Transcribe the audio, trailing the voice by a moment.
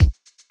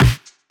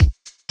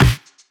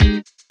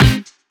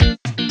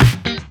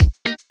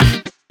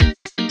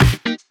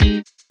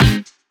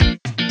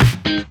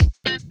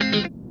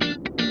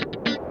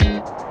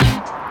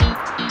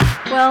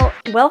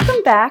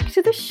Welcome back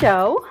to the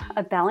show,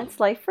 A Balanced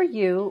Life for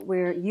You,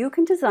 where you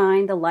can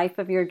design the life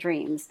of your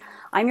dreams.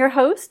 I'm your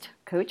host,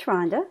 Coach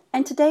Rhonda,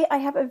 and today I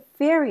have a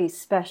very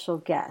special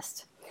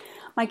guest.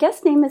 My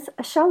guest name is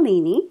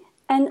Shalini,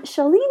 and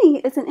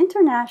Shalini is an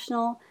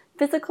international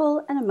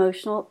physical and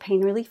emotional pain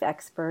relief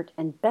expert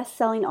and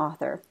best-selling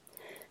author.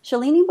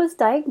 Shalini was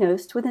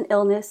diagnosed with an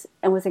illness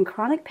and was in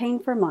chronic pain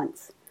for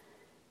months.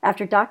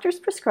 After doctors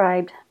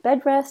prescribed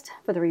bed rest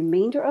for the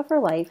remainder of her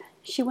life,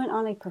 she went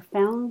on a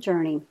profound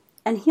journey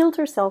and healed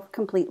herself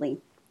completely.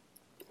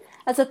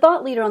 As a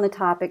thought leader on the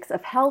topics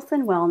of health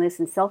and wellness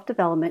and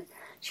self-development,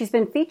 she's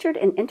been featured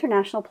in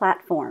international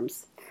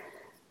platforms.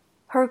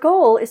 Her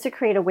goal is to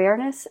create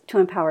awareness to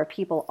empower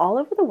people all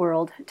over the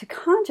world to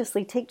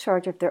consciously take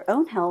charge of their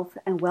own health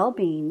and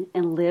well-being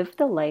and live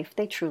the life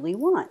they truly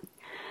want.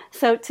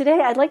 So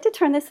today I'd like to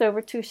turn this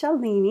over to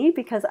Shalini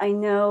because I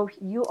know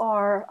you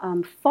are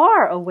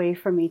far away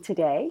from me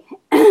today.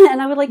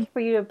 And I would like for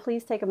you to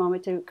please take a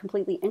moment to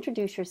completely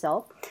introduce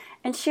yourself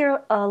and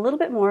share a little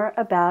bit more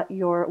about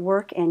your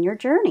work and your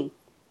journey.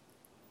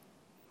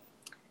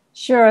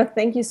 Sure.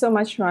 Thank you so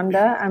much,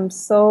 Rhonda. I'm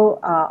so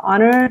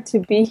honored to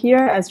be here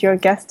as your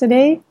guest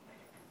today.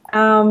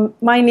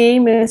 My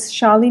name is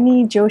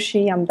Shalini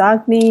Joshi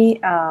Yamdagni.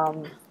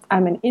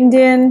 I'm an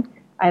Indian.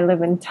 I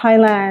live in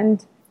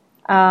Thailand.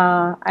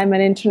 I'm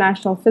an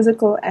international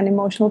physical and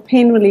emotional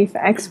pain relief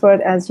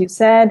expert, as you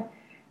said.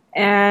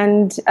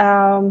 And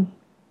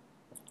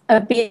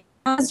I've been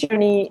on this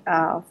journey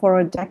for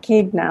a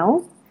decade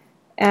now.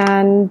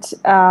 And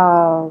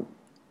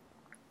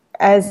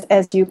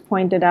as you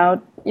pointed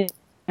out,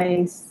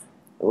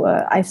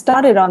 I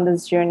started on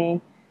this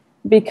journey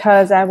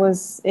because I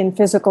was in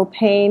physical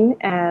pain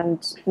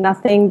and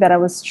nothing that I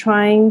was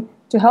trying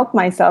to help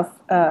myself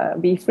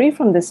be free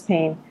from this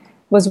pain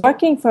was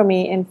working for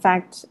me. In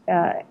fact,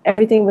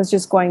 everything was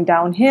just going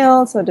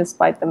downhill. So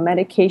despite the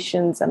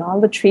medications and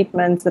all the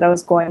treatments that I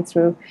was going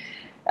through,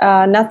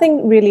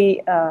 nothing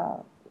really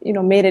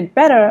made it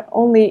better.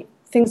 Only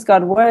things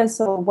got worse.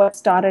 So what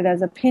started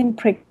as a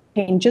pinprick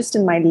pain just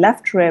in my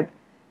left rib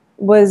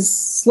was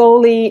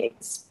slowly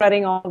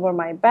spreading all over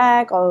my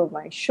back, all over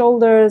my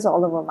shoulders,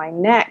 all over my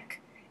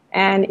neck.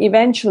 And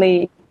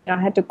eventually, I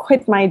had to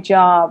quit my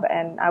job,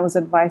 and I was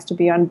advised to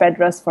be on bed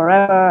rest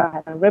forever. I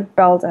had a rib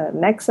belt, a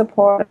neck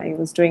support. I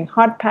was doing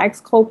hot packs,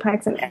 cold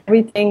packs, and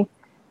everything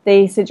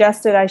they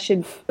suggested I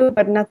should do,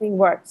 but nothing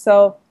worked.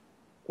 So,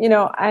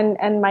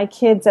 and my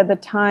kids at the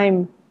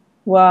time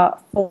were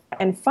 4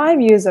 and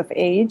 5 years of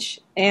age,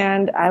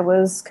 and I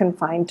was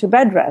confined to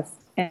bed rest.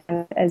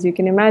 And as you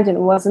can imagine,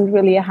 it wasn't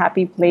really a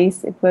happy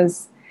place. It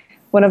was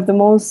one of the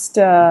most,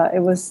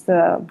 it was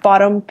the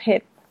bottom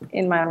pit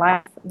in my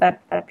life,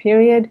 that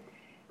period.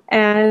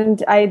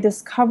 And I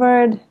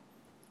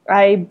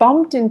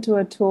bumped into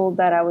a tool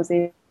that I was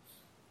able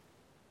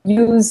to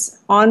use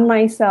on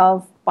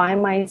myself, by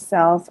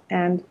myself,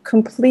 and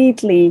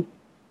completely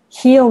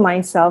heal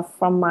myself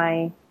from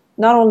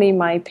not only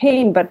my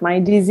pain, but my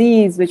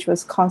disease, which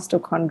was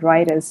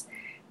costochondritis.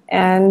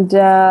 And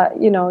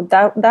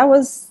that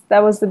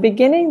was the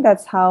beginning.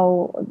 That's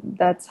how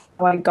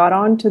I got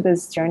onto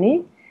this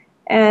journey,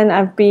 and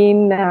I've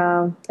been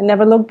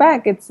never looked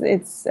back.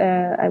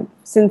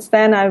 Since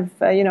then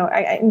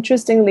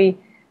interestingly,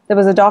 there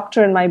was a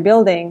doctor in my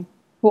building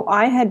who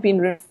I had been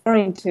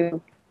referring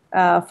to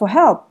for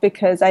help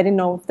because I didn't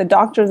know if the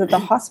doctors at the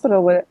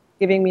hospital were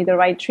giving me the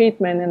right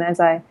treatment.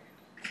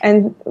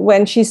 And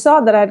when she saw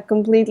that I'd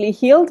completely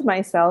healed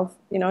myself,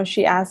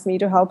 she asked me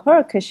to help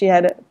her because she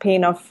had a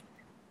pain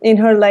in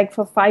her leg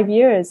for 5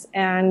 years.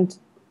 And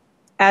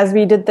as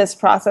we did this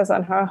process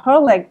on her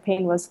leg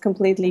pain was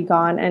completely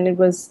gone. And it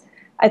was,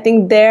 I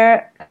think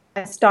there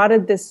I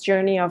started this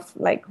journey of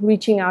like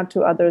reaching out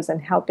to others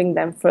and helping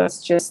them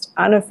first, just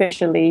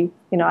unofficially.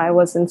 I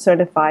wasn't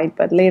certified,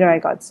 but later I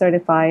got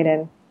certified,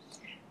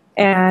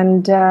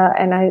 and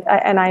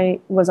I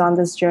was on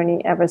this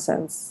journey ever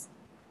since.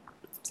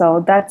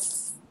 So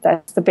that's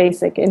the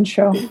basic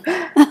intro.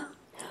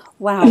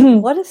 Wow,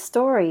 what a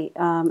story.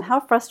 How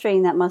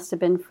frustrating that must have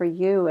been for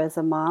you as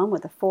a mom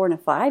with a 4 and a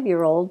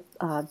 5-year-old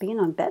being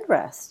on bed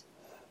rest.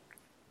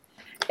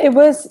 It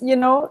was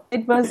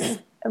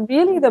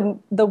really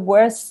the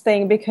worst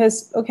thing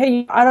because, okay,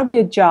 you're out of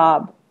your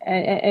job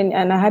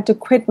and I had to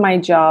quit my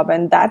job,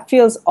 and that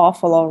feels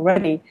awful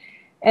already.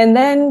 And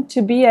then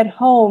to be at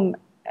home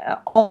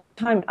all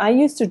the time. I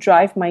used to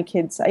drive my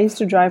kids. I used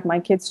to drive my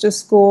kids to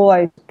school.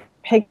 I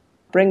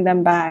bring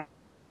them back.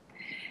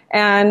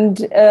 And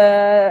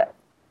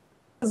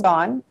was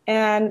gone.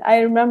 And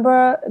I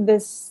remember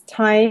this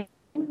time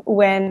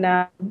when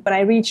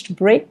I reached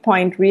break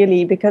point,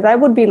 really, because I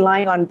would be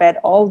lying on bed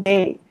all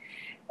day,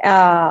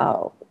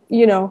 And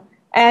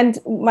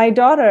my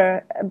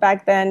daughter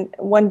back then,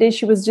 one day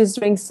she was just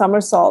doing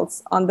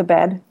somersaults on the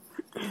bed,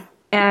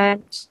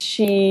 and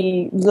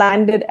she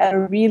landed at a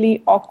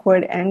really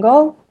awkward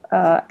angle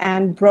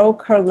and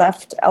broke her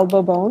left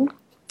elbow bone.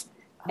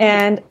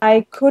 And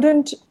I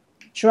couldn't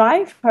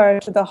drive her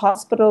to the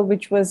hospital,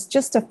 which was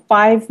just a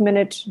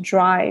 5-minute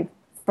drive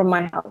from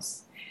my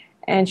house.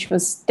 And she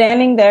was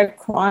standing there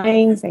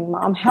crying, saying,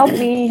 "Mom, help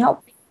me, help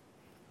me."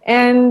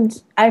 And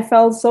I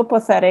felt so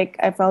pathetic.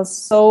 I felt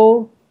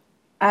so,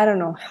 I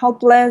don't know,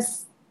 helpless.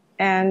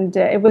 And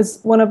it was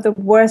one of the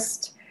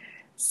worst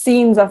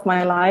scenes of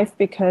my life,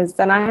 because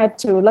then I had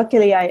to,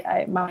 luckily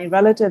my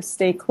relatives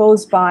stay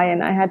close by,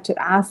 and I had to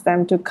ask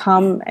them to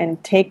come and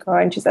take her.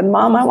 And she said,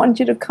 "Mom, I want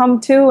you to come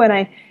too." And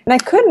I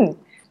couldn't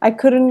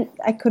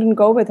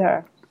go with her.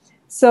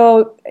 So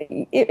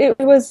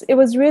it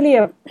was really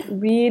a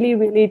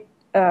really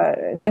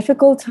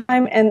difficult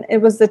time. And it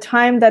was the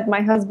time that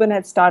my husband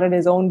had started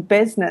his own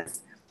business.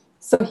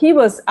 So he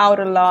was out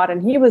a lot, and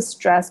he was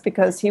stressed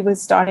because he was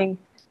starting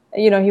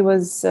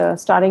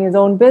his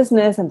own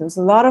business, and there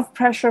was a lot of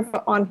pressure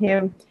on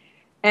him.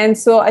 And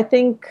so I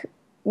think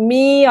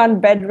me on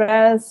bed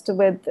rest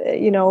with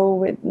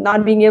not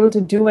being able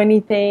to do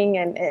anything,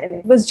 and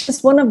it was just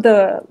one of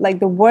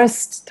the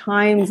worst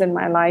times in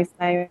my life.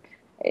 I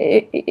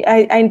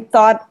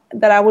thought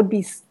that I would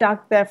be stuck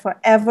there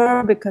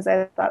forever, because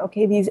I thought,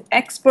 okay, these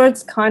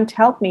experts can't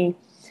help me,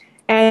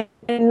 and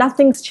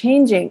nothing's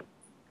changing.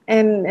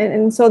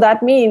 And so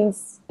that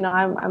means,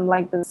 I'm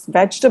like this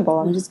vegetable.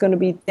 I'm just going to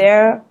be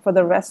there for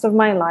the rest of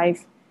my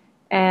life.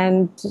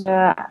 And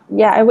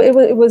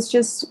it was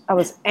just, I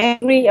was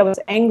angry. I was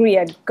angry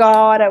at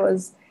God. I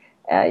was,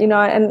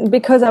 and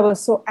because I was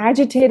so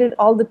agitated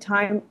all the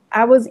time,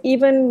 I was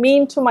even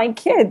mean to my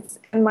kids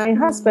and my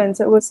husband.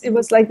 So it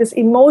was like this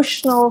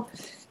emotional,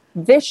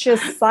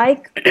 vicious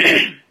cycle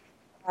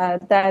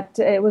that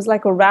it was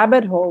like a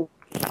rabbit hole,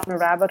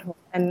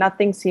 and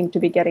nothing seemed to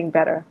be getting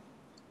better.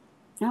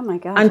 Oh my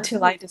gosh.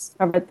 Until I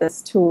discovered this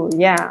tool.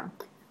 Yeah.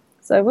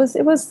 So it was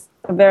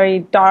a very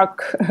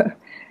dark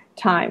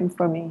time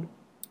for me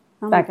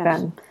back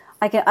then.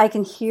 I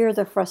can hear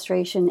the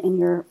frustration in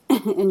your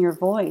in your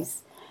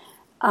voice.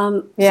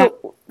 Yeah.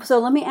 So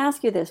let me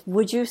ask you this: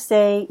 would you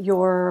say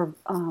your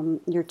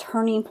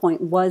turning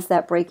point was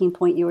that breaking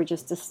point you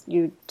just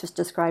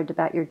described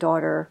about your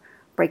daughter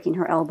breaking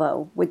her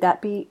elbow? Was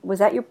that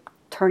your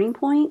turning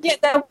point? Yeah,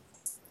 that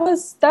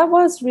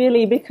was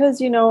really,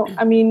 because it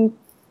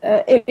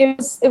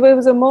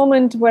was a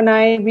moment when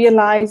I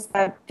realized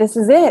that this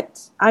is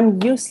it.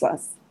 I'm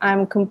useless.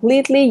 I'm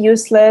completely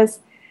useless.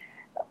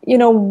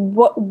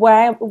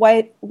 Why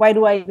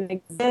do I even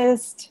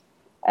exist?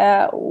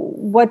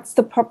 What's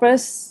the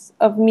purpose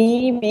of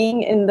me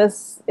being in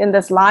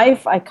this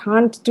life? I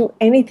can't do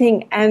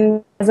anything.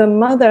 And as a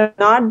mother,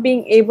 not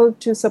being able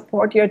to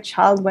support your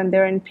child when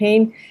they're in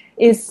pain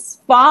is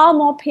far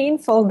more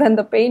painful than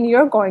the pain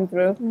you're going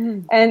through.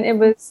 Mm. And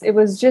it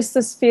was just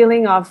this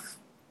feeling of,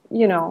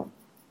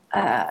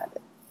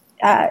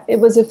 it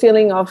was a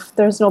feeling of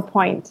there's no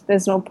point in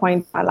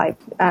my life.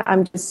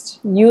 I'm just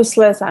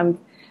useless.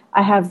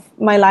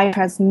 My life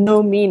has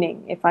no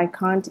meaning. If I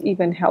can't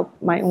even help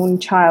my own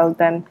child,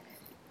 then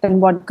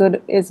what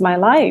good is my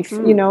life?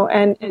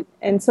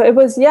 And so it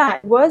was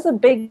a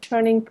big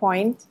turning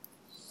point.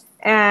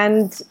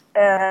 And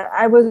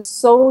I was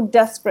so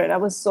desperate. I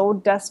was so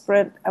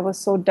desperate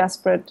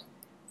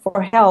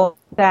for help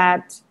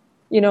that,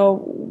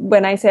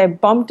 when I say I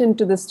bumped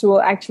into this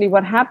tool, actually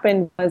what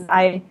happened was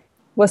I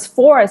was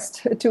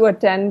forced to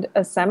attend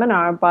a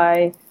seminar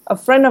by a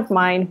friend of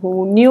mine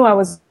who knew I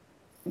was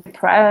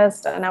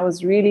depressed and I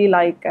was really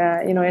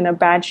in a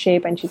bad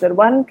shape. And she said,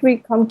 "Why don't we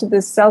come to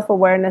this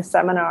self-awareness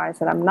seminar?" I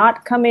said, "I'm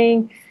not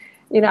coming."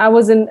 I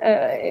was in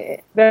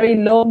very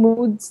low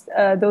moods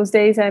those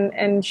days.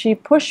 And she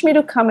pushed me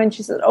to come, and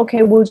she said,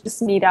 "Okay, we'll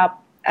just meet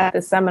up at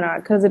the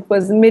seminar," because it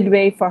was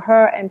midway for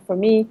her and for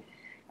me,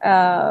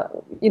 in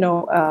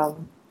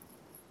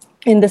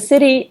the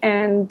city.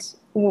 And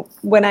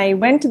when I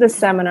went to the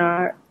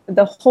seminar,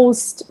 the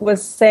host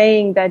was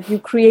saying that you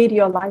create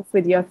your life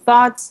with your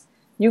thoughts,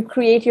 you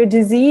create your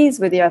disease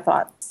with your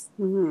thoughts.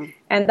 Mm-hmm.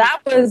 And that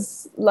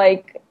was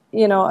like,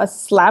 a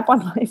slap on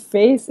my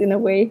face in a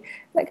way.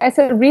 Like I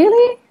said,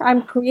 really?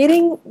 I'm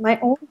creating my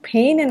own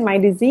pain and my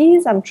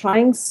disease. I'm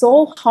trying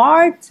so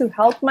hard to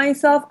help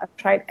myself. I've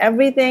tried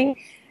everything.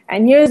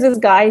 And here's this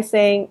guy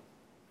saying,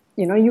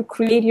 you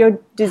create your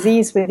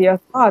disease with your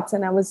thoughts.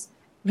 And I was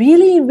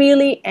really,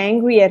 really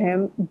angry at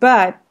him.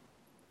 But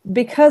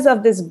because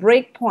of this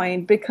break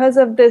point, because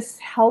of this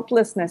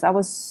helplessness, I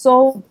was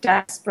so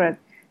desperate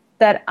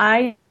that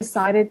I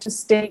decided to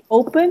stay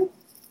open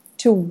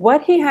to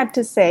what he had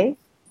to say,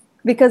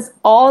 because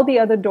all the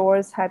other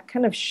doors had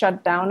kind of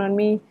shut down on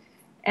me.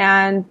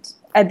 And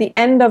at the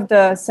end of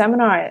the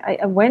seminar,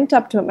 I went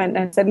up to him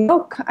and said,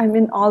 "Look, I'm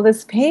in all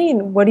this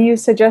pain. What do you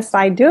suggest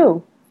I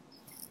do?"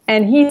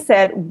 And he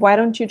said, "Why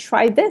don't you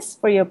try this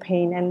for your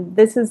pain? And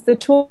this is the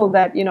tool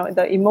that,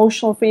 the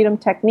emotional freedom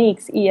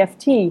techniques,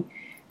 EFT."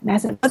 And I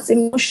said, "What's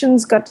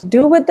emotions got to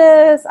do with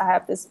this? I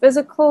have this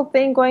physical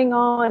thing going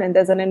on, and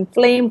there's an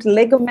inflamed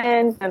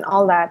ligament and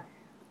all that."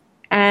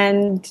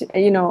 And,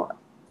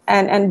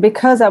 and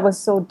because I was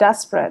so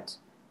desperate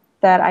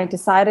that I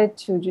decided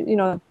to,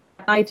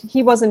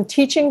 he wasn't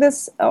teaching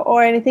this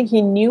or anything.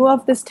 He knew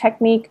of this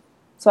technique.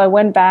 So I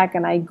went back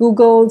and I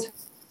Googled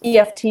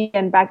EFT.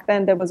 And back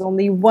then there was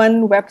only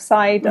one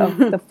website of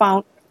the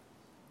founder.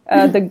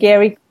 the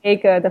Gary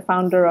Craig, the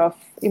founder of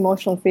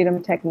Emotional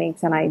Freedom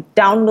Techniques, and I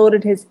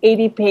downloaded his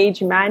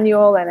 80-page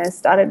manual, and I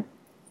started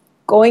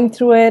going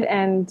through it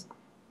and,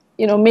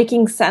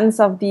 making sense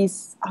of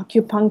these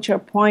acupuncture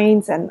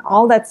points and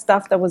all that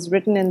stuff that was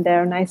written in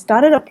there. And I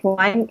started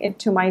applying it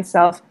to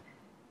myself.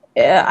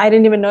 I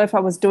didn't even know if I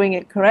was doing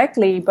it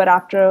correctly, but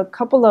after a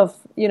couple of,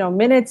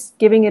 minutes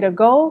giving it a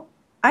go,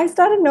 I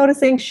started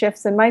noticing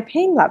shifts in my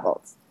pain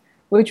levels,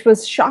 which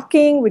was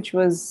shocking, which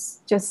was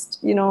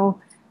just, it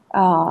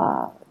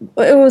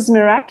was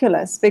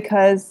miraculous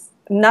because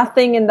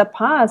nothing in the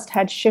past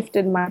had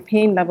shifted my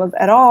pain levels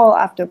at all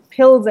after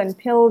pills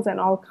and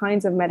all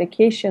kinds of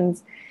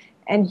medications.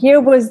 And here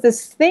was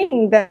this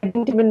thing that I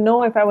didn't even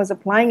know if I was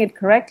applying it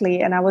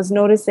correctly. And I was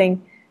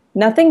noticing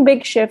nothing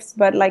big shifts,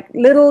 but like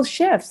little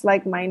shifts,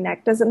 like my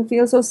neck doesn't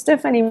feel so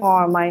stiff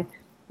anymore.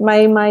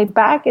 My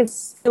back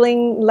is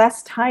feeling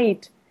less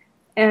tight.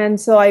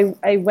 And so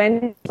I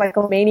went like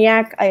a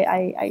maniac.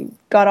 I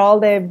got all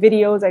the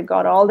videos, I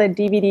got all the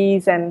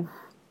DVDs, and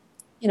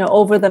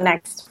over the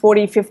next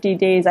 40, 50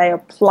 days, I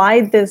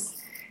applied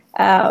this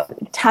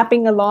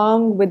tapping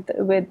along with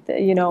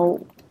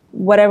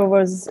whatever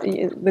was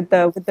with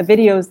the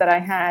videos that I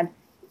had.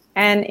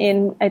 And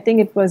in, I think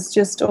it was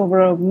just over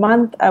a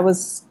month, I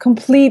was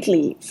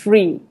completely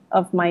free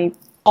of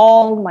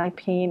all my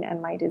pain and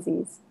my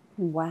disease.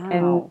 Wow.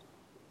 And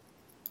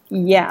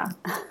yeah.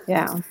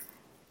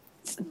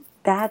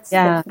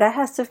 That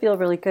has to feel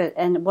really good.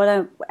 And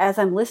as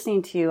I'm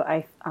listening to you,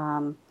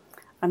 I'm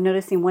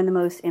noticing one of the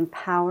most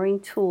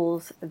empowering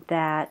tools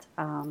that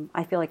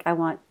I feel like I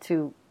want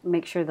to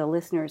make sure the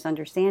listeners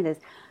understand is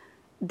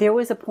there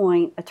was a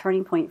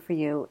turning point for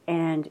you,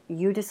 and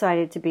you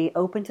decided to be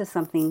open to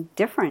something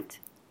different.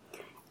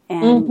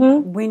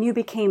 And when you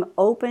became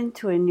open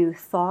to a new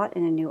thought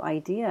and a new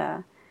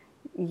idea,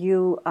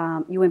 you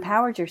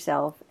empowered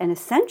yourself and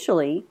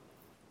essentially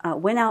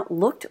went out,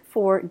 looked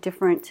for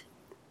different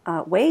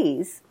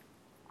ways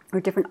or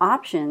different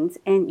options,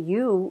 and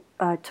you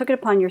took it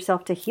upon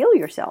yourself to heal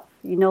yourself.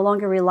 You no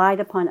longer relied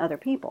upon other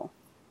people.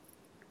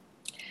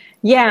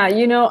 Yeah,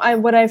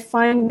 what I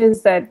find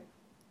is that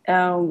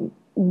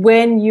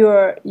when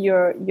you're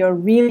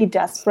really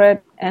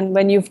desperate, and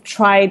when you've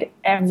tried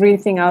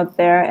everything out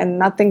there and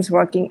nothing's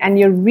working, and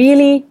you're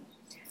really,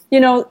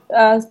 people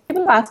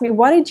ask me,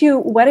 why did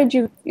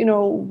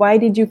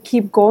you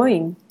keep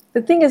going?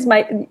 The thing is,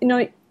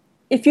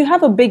 if you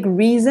have a big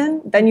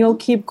reason, then you'll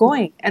keep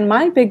going. And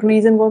my big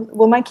reason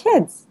were my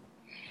kids.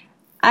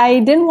 I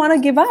didn't want to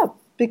give up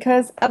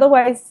because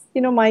otherwise,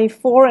 my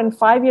 4 and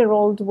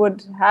 5-year-old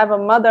would have a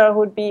mother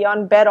who'd be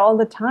on bed all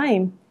the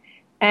time.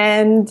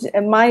 And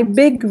my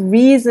big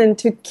reason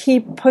to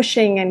keep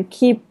pushing and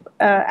keep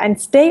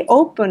and stay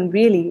open,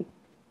 really,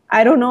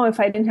 I don't know, if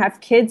I didn't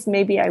have kids,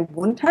 maybe I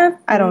wouldn't have.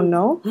 I don't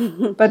know.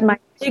 But my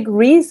big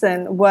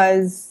reason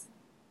was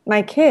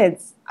my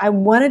kids. I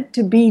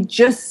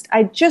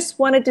just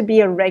wanted to be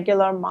a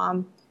regular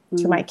mom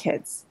to my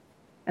kids.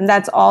 And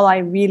that's all I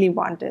really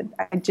wanted.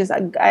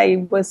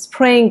 I was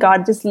praying,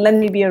 God, just let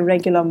me be a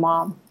regular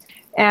mom.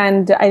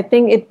 And I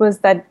think it was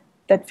that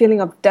feeling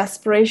of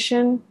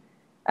desperation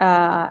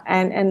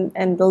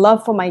and the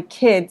love for my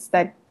kids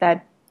that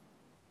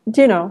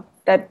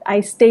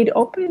I stayed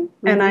open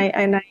and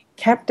I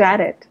kept at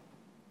it.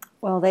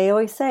 Well, they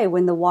always say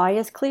when the why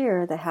is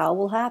clear, the how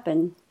will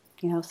happen.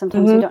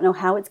 Sometimes you don't know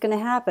how it's going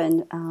to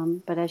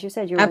happen, but as you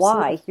said, your Absolutely.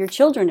 why, your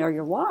children are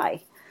your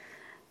why.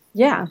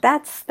 Yeah,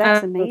 that's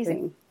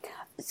amazing.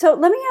 So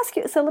let me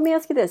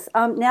ask you this: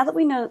 now that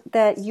we know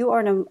that you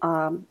are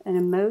an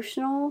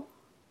emotional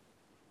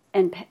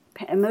and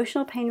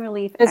emotional pain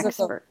relief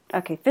expert,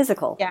 okay,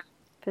 physical,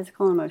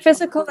 physical and emotional,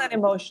 physical and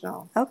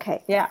emotional.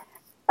 Okay, yeah.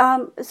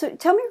 So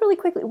tell me really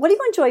quickly, what do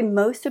you enjoy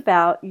most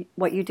about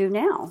what you do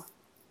now?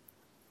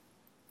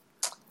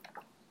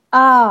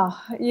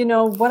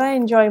 What I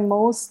enjoy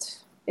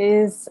most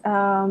is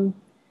I'm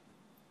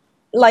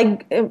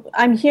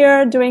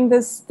here doing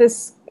this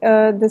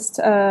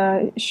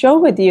show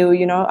with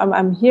you.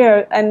 I'm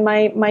here, and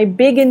my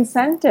big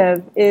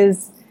incentive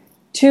is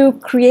to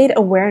create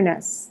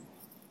awareness.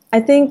 I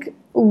think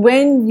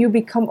when you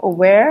become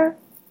aware,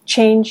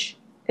 change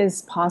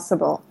is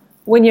possible.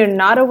 When you're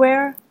not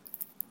aware,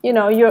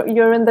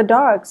 you're in the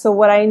dark. So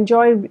what I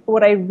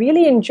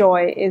really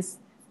enjoy is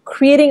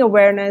creating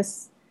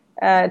awareness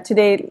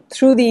today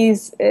through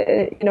these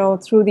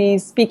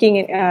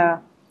speaking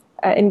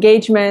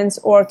engagements,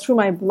 or through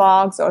my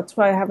blogs, or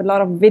I have a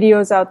lot of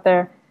videos out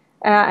there,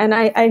 and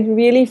I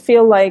really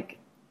feel like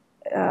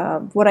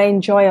what I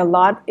enjoy a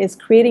lot is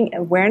creating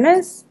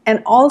awareness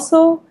and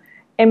also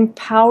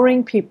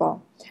empowering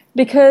people,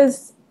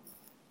 because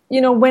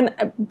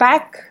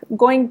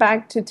going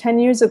back to 10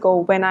 years ago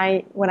when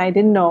I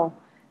didn't know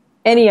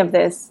any of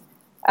this,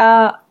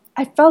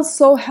 I felt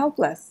so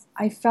helpless.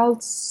 I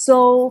felt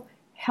so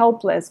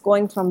helpless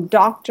going from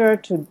doctor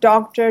to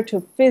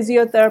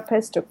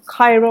physiotherapist to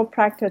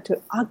chiropractor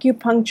to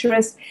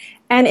acupuncturist.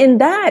 And in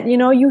that,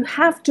 you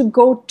have to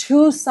go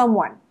to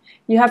someone.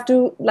 You have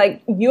to,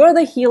 you're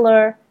the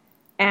healer,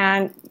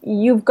 and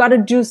you've got to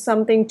do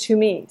something to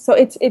me. So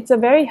it's a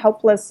very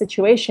helpless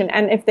situation.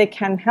 And if they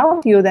can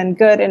help you, then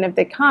good. And if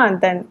they can't,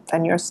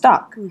 then you're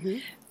stuck. Mm-hmm.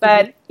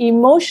 But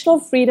emotional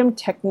freedom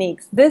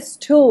techniques, this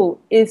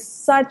tool is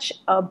such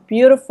a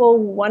beautiful,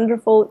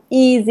 wonderful,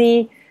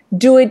 easy,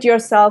 do it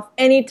yourself,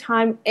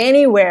 anytime,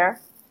 anywhere,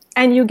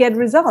 and you get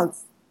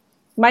results.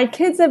 My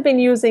kids have been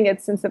using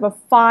it since they were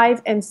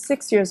 5 and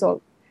 6 years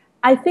old.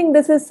 I think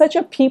this is such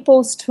a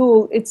people's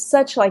tool. It's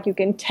such like you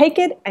can take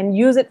it and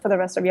use it for the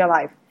rest of your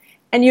life.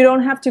 And you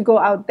don't have to go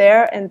out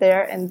there and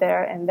there and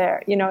there and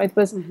there. You know, it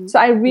was, so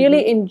I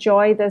really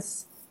enjoy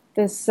this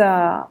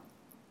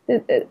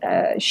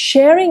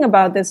sharing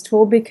about this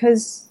tool,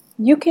 because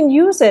you can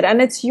use it and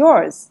it's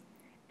yours.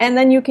 And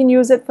then you can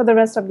use it for the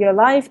rest of your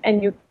life,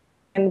 and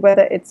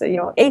whether it's,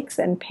 aches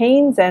and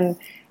pains and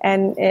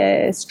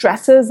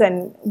stresses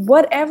and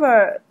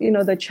whatever,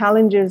 the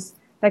challenges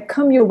that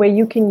come your way,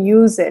 you can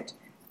use it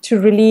to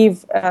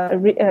relieve,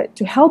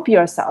 to help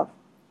yourself.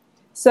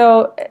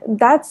 So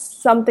that's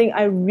something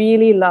I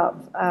really love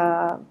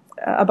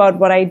about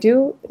what I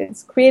do.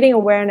 It's creating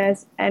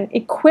awareness and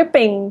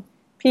equipping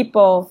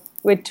people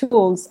with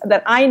tools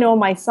that I know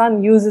my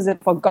son uses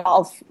it for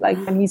golf, like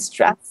when he's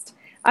stressed.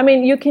 I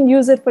mean, you can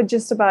use it for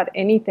just about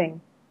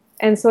anything.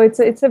 And so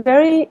it's a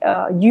very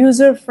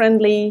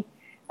user-friendly,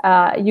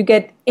 you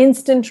get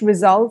instant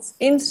results.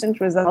 I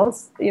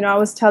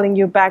was telling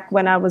you back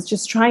when I was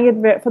just trying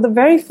it for the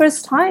very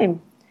first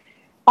time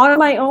on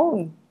my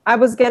own, I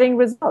was getting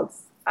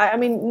results. I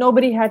mean,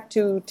 nobody had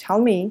to tell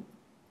me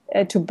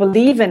to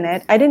believe in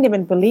it. I didn't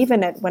even believe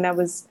in it when I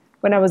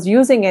was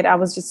using it. I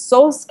was just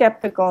so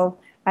skeptical.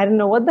 I didn't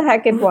know what the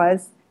heck it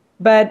was,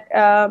 but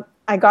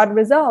I got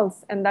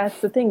results. And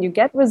that's the thing. You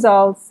get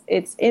results.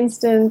 It's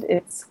instant.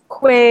 It's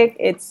quick.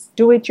 It's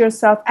do it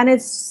yourself. And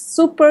it's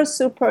super,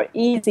 super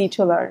easy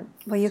to learn.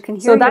 Well, you can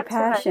hear your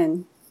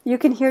passion. You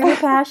can hear your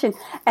passion.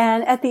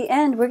 And at the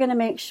end, we're going to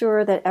make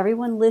sure that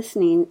everyone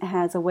listening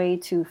has a way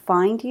to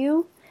find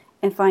you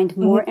and find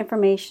more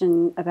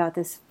information about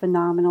this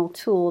phenomenal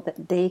tool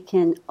that they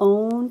can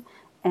own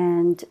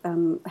and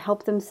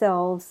help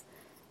themselves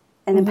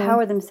and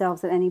empower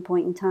themselves at any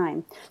point in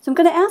time. So I'm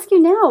going to ask you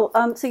now,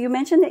 so you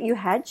mentioned that you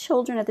had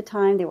children at the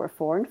time. They were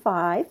 4 and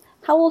 5.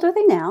 How old are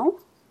they now?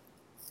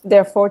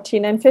 They're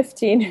 14 and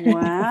 15.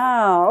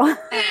 Wow.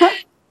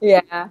 Yeah,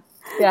 I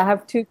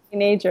have 2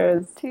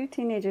 teenagers. 2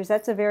 teenagers.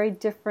 That's a very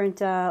different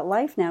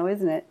life now,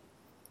 isn't it?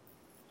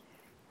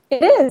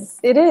 It is.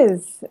 It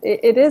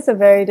is a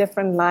very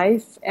different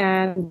life.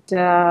 And,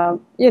 the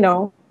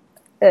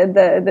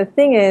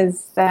thing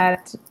is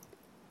that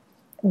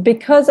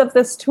because of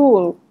this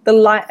tool,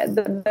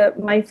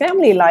 my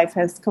family life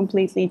has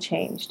completely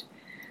changed.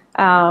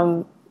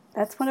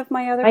 That's one of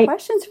my other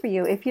questions for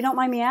you, if you don't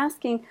mind me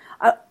asking.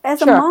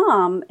 As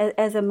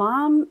a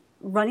mom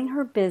running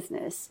her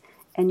business,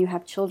 and you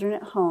have children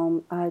at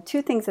home,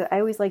 2 things that I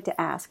always like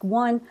to ask.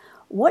 One,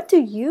 what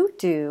do you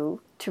do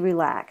to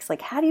relax?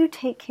 Like, how do you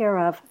take care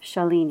of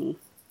Shalini?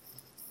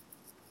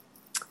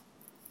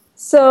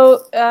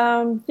 So,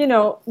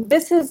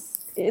 this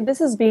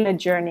has been a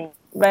journey,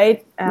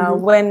 right?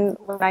 When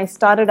I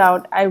started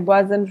out, I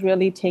wasn't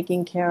really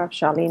taking care of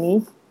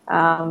Shalini.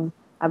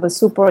 I was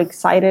super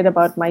excited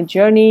about my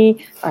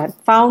journey. I had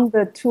found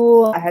the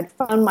tool. I had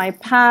found my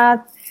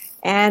path.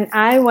 And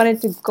I wanted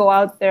to go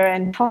out there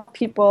and help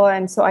people.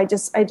 And so I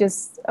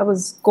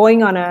was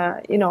going on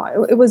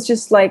it was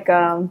just like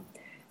a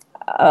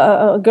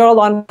girl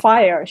on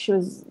fire. She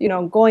was,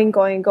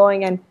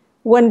 going. And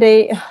one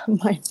day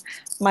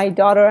my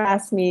daughter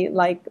asked me,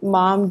 like,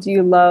 Mom, do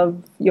you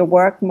love your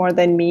work more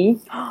than me?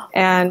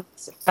 And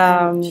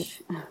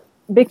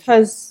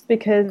because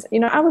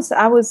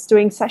I was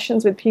doing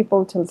sessions with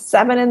people till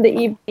 7 in the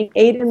evening,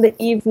 8 in the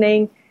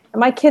evening. And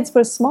my kids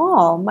were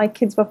small. My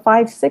kids were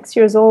 5, 6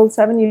 years old,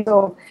 7 years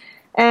old.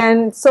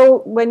 And so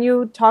when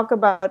you talk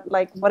about,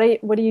 like, what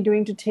are you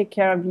doing to take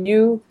care of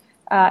you?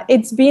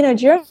 It's been a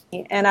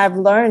journey, and I've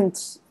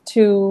learned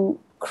to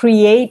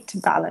create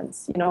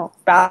balance.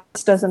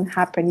 Balance doesn't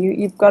happen.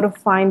 You've got to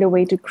find a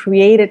way to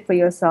create it for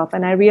yourself.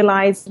 And I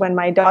realized when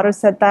my daughter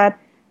said that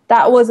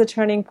was a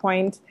turning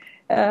point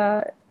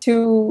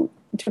to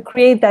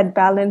create that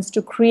balance,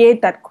 to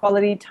create that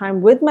quality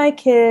time with my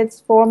kids,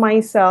 for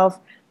myself.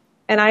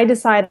 And I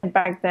decided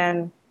back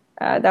then,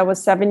 that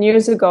was 7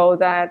 years ago,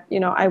 that,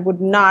 I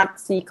would not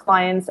see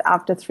clients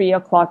after 3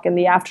 o'clock in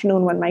the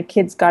afternoon when my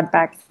kids got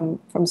back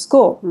from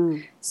school.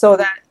 So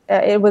that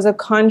it was a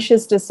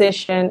conscious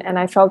decision, and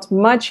I felt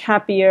much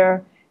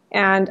happier.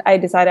 And I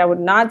decided I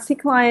would not see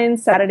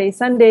clients Saturday,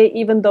 Sunday,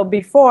 even though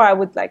before I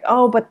would like,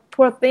 oh, but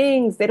poor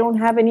things, they don't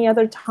have any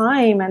other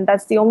time, and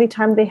that's the only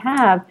time they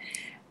have.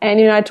 And,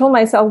 I told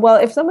myself, well,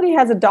 if somebody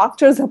has a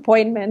doctor's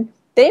appointment,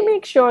 they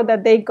make sure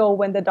that they go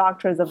when the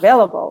doctor is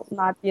available,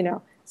 not,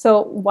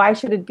 so why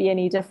should it be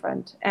any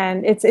different?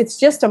 And it's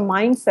just a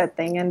mindset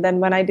thing. And then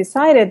when I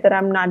decided that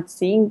I'm not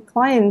seeing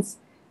clients,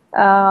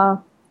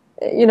 on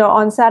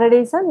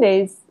Saturday,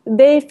 Sundays,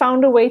 they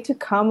found a way to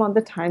come on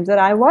the times that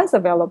I was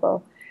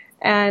available.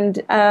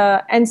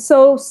 And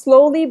so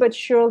slowly but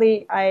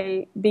surely,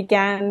 I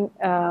began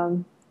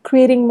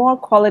creating more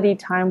quality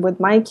time with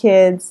my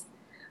kids,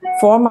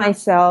 for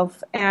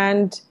myself.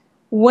 And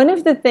one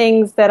of the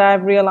things that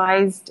I've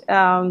realized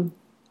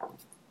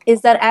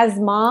is that as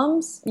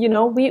moms,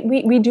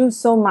 we do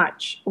so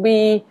much.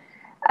 We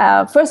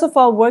first of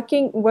all,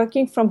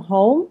 working from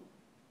home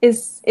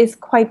is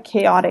quite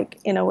chaotic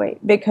in a way,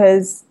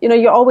 because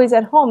you're always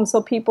at home,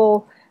 so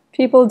people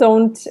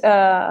don't.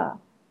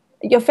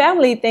 Your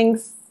family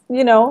thinks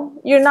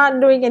you're not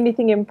doing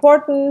anything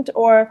important,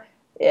 or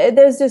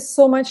there's just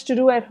so much to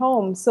do at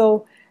home.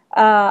 So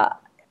uh,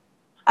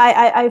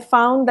 I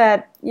found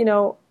that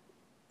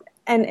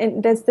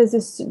and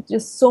there's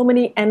just so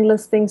many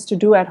endless things to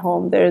do at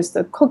home. There's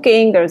the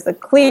cooking, there's the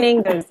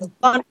cleaning, there's the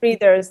laundry,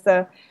 there's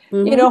the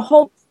Mm-hmm.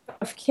 whole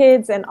of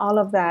kids and all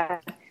of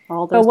that.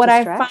 All But those what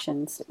I found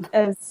distractions.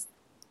 is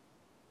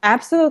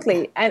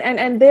absolutely,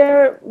 and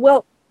they're,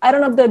 well, I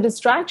don't know if they're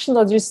distractions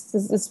or just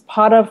is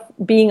part of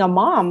being a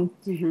mom.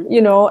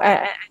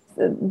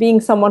 Mm-hmm. Being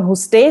someone who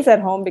stays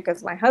at home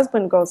because my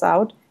husband goes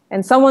out,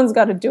 and someone's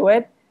got to do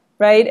it,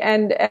 right?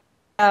 And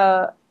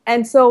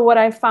so what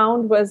I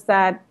found was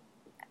that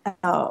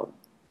uh,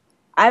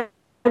 I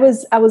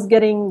I was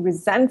getting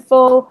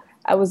resentful.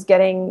 I was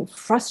getting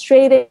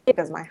frustrated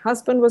because my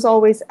husband was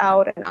always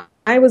out, and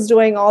I was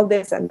doing all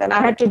this, and then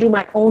I had to do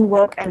my own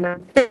work, and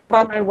then think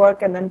about my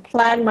work, and then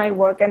plan my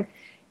work. And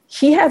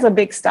he has a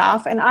big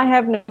staff, and I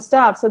have no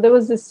staff. So there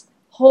was this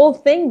whole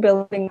thing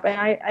building up,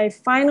 and I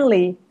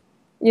finally,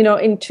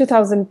 in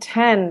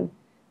 2010,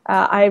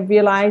 I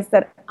realized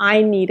that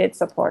I needed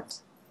support.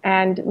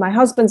 And my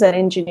husband's an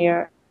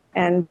engineer,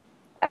 and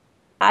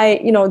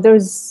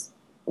there's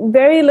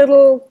very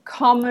little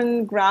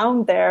common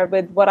ground there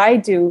with what I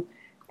do.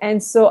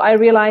 And so I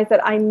realized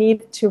that I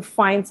needed to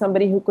find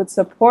somebody who could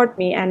support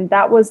me. And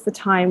that was the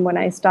time when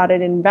I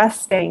started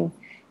investing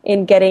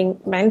in getting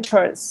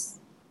mentors.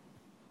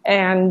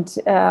 And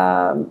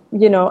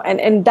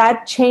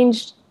that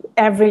changed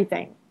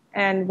everything.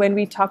 And when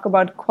we talk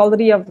about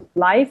quality of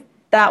life,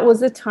 that was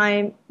the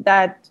time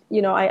that,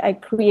 I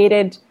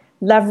created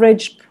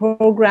leverage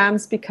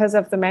programs because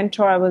of the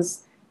mentor I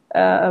was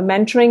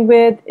mentoring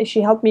with.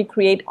 She helped me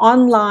create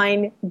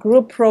online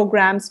group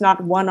programs, not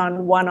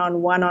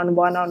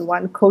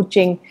one-on-one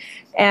coaching,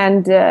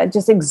 and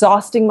just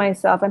exhausting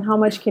myself. And how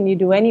much can you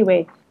do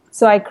anyway?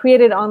 So I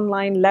created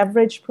online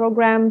leverage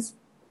programs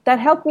that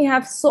helped me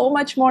have so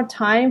much more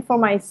time for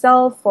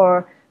myself,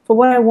 for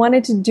what I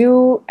wanted to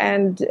do,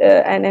 and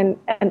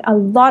a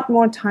lot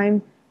more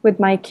time with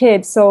my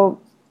kids. So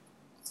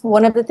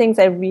one of the things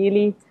I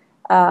really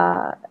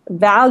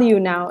value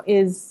now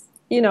is,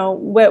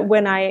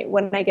 when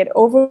I get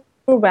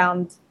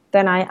overwhelmed,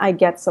 then I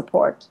get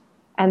support,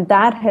 and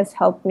that has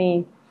helped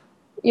me,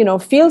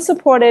 feel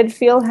supported,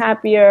 feel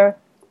happier,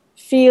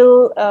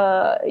 feel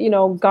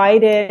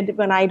guided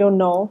when I don't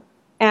know,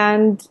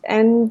 and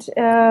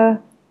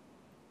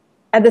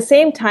at the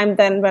same time,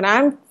 then when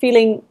I'm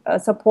feeling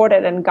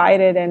supported and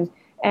guided,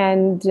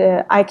 and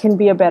I can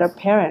be a better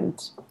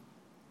parent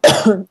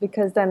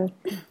because then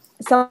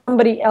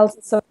somebody else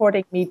is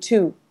supporting me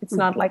too. It's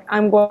not like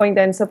I'm going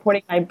then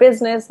supporting my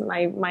business,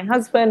 my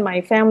husband,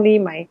 my family,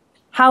 my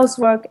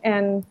housework,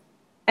 and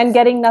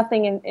getting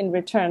nothing in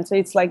return. So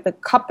it's like the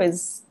cup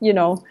is,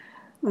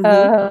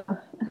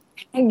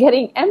 Mm-hmm.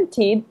 getting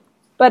emptied,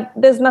 but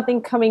there's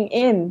nothing coming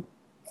in.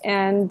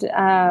 And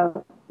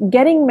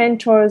getting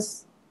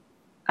mentors,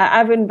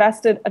 I've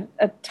invested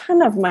a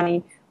ton of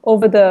money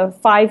over the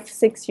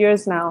 5-6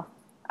 years now,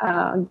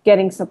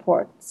 getting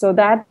support. So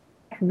that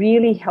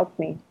really helped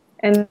me.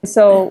 And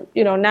so,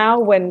 now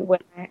when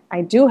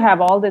I do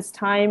have all this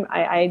time,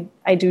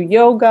 I do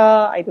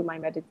yoga, I do my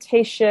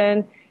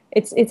meditation.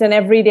 It's an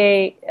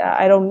everyday.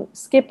 I don't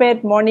skip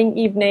it. Morning,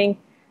 evening.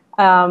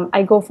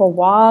 I go for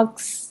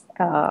walks,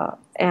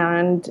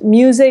 and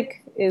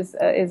music is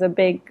a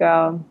big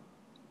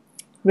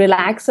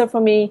relaxer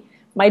for me.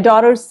 My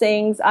daughter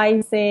sings,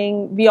 I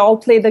sing, we all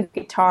play the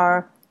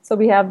guitar. So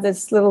we have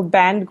this little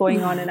band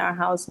going on in our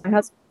house. My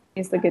husband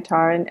plays the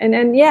guitar.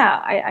 And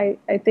yeah, I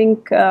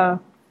think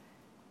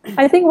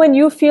when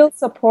you feel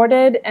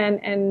supported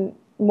and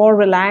more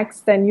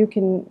relaxed, then you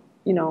can,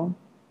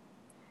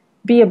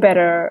 be a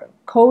better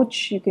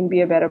coach, you can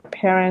be a better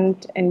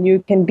parent, and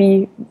you can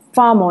be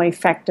far more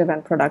effective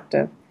and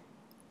productive.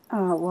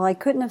 Oh, well, I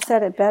couldn't have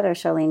said it better,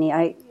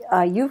 Shalini.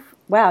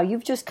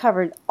 You've just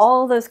covered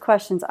all those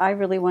questions I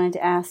really wanted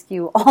to ask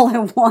you all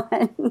in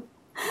one.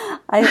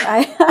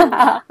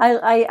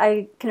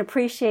 I can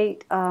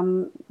appreciate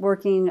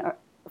working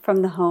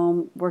from the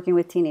home, working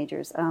with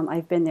teenagers.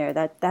 I've been there.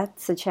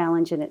 That's a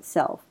challenge in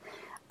itself.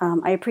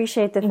 I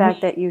appreciate the fact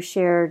that you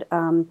shared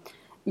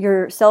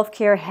your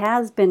self-care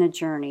has been a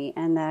journey,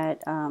 and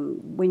that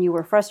when you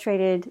were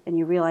frustrated and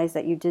you realized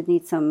that you did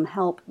need some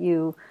help,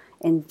 you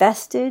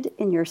invested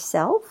in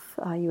yourself.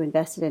 You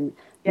invested in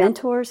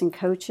mentors and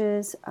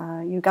coaches.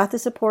 You got the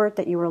support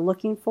that you were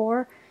looking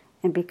for.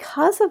 And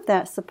because of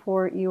that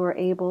support, you were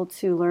able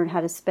to learn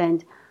how to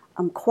spend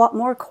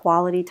more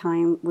quality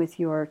time with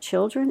your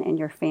children and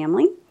your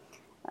family.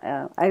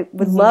 I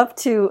would love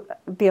to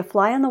be a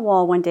fly on the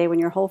wall one day when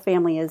your whole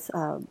family is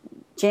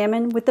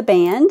jamming with the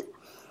band.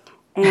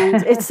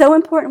 And it's so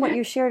important what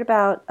you shared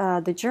about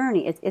the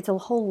journey. It's a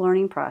whole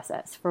learning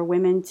process for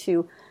women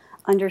to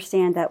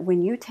understand that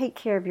when you take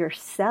care of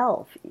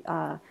yourself,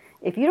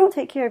 if you don't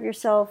take care of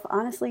yourself,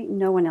 honestly,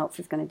 no one else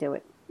is going to do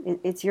it.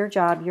 It's your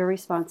job, your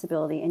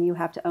responsibility, and you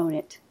have to own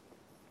it.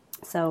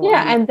 So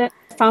yeah, and then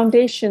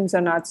foundations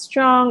are not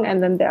strong,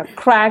 and then there are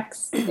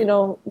cracks,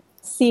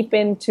 seep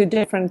into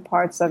different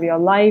parts of your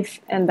life,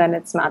 and then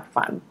it's not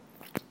fun.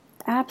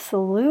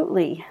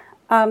 absolutely.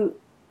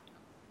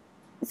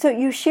 So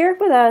you shared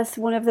with us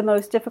one of the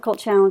most difficult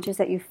challenges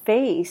that you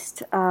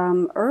faced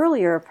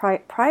earlier,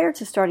 prior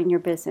to starting your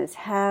business.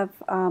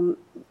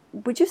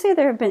 Would you say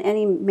there have been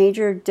any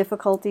major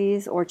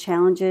difficulties or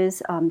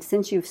challenges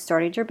since you've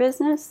started your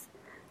business?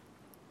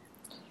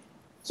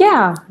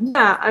 Yeah.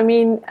 I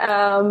mean,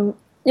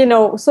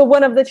 so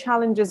one of the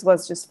challenges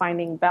was just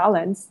finding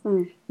balance.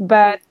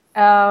 But,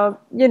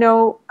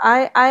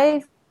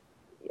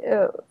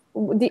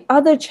 the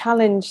other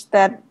challenge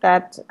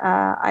that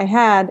I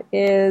had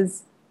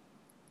is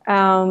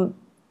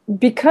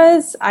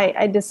because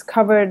I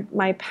discovered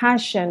my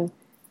passion,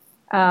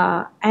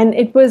 and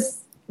it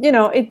was,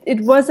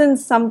 it wasn't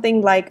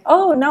something like,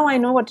 oh, now I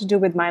know what to do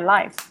with my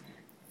life.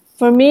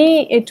 For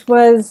me, it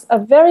was a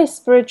very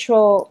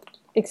spiritual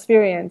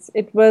experience.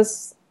 It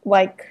was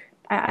like,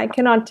 I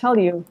cannot tell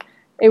you,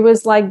 it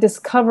was like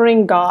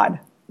discovering God.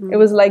 It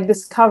was like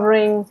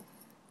discovering,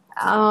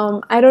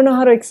 I don't know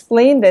how to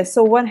explain this.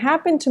 So what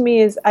happened to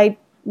me is I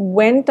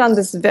went on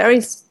this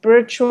very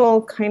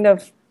spiritual kind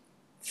of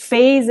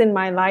phase in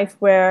my life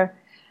where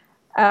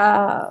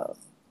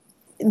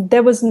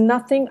there was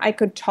nothing I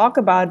could talk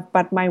about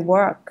but my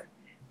work.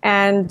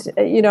 And,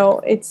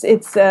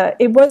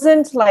 it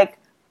wasn't like,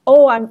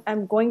 oh,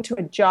 I'm going to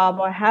a job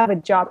or have a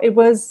job. It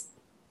was,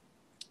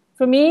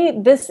 for me,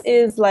 this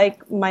is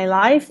like my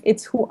life.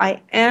 It's who I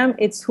am.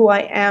 It's who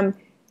I am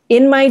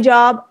in my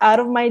job,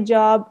 out of my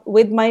job,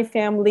 with my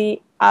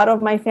family, out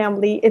of my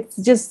family.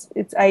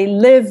 I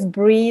live,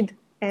 breathe,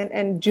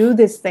 and do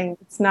this thing.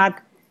 It's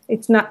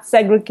not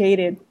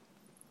segregated.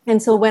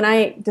 And so when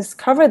I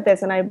discovered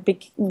this and I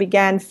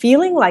began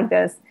feeling like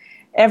this,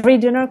 every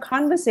dinner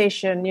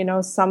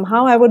conversation,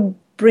 somehow I would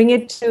bring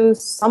it to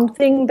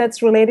something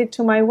that's related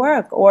to my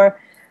work, or,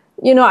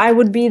 I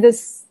would be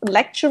this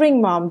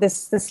lecturing mom,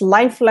 this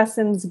life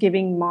lessons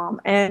giving mom.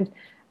 And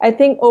I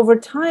think over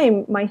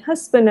time, my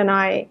husband and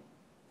I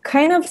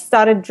kind of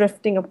started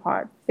drifting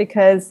apart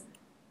because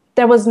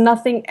there was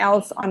nothing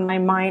else on my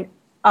mind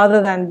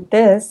other than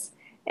this.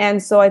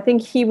 And so I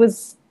think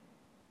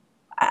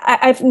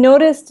I've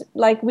noticed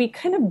like we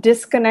kind of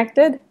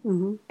disconnected,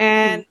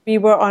 and we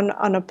were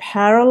on a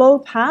parallel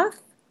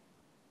path,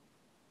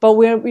 but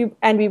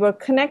we were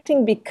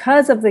connecting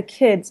because of the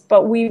kids,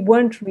 but we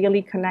weren't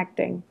really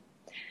connecting.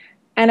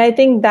 And I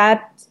think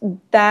that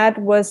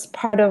was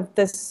part of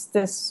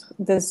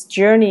this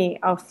journey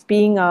of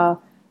being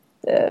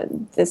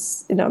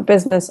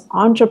business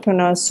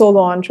entrepreneur,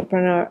 solo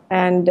entrepreneur,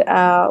 and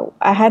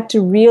I had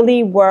to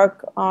really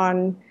work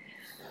on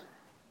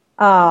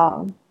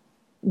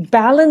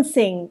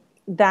balancing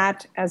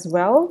that as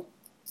well,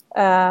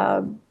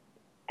 and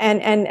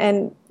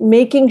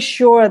making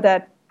sure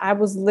that I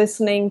was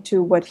listening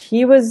to what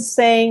he was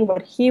saying,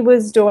 what he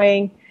was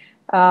doing.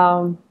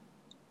 It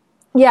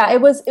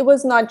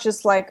was not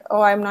just like,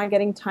 oh, I'm not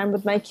getting time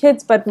with my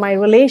kids, but my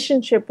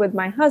relationship with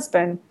my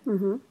husband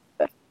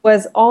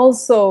was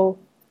also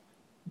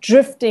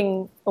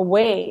drifting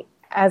away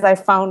as I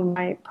found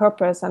my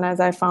purpose and as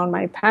I found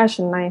my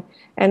passion.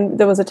 And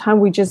there was a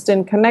time we just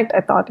didn't connect. I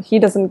thought he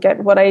doesn't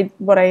get what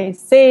I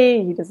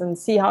say. He doesn't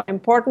see how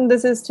important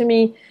this is to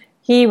me.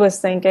 He was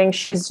thinking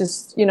she's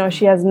just,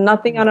 she has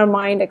nothing on her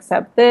mind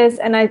except this.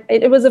 And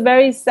it was a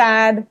very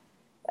sad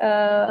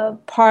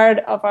part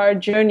of our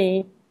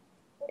journey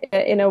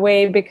in a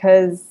way,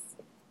 because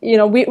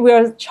we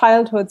were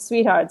childhood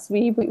sweethearts.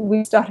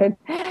 We started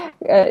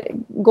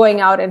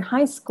going out in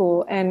high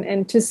school,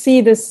 and to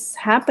see this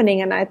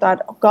happening, and I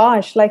thought, oh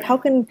gosh, like how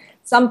can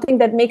something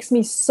that makes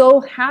me so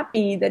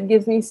happy, that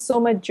gives me so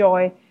much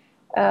joy,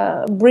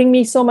 bring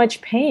me so much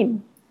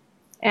pain?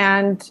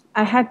 And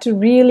I had to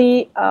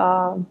really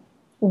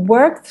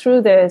work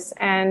through this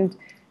and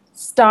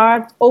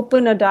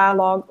open a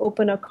dialogue,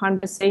 open a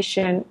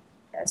conversation,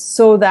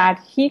 so that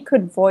he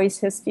could voice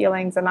his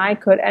feelings and I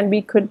could, and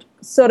we could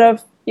sort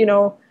of,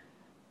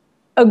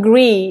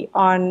 agree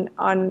on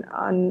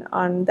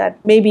that.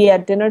 Maybe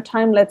at dinner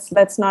time,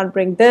 let's not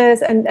bring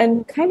this,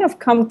 and kind of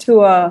come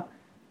to a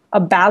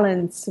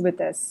balance with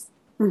this.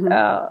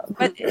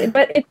 But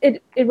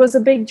it was a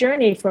big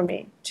journey for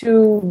me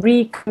to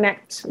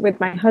reconnect with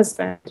my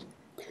husband,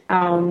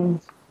 and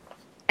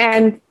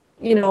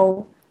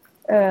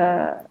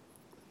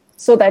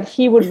so that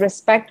he would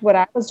respect what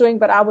I was doing,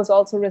 but I was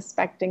also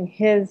respecting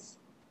his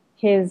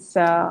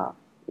concerns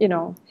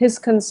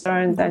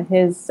and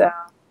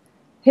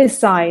his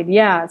side.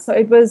 Yeah, so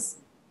it was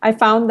I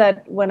found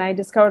that when I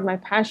discovered my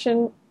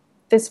passion,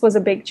 this was a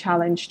big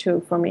challenge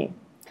too for me.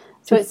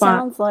 So To it find,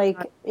 sounds like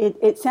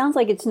it sounds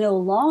like it's no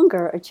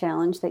longer a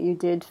challenge, that you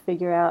did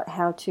figure out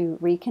how to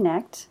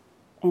reconnect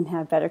and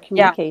have better yeah,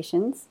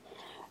 communications.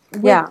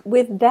 yeah.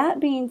 With that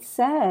being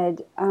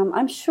said,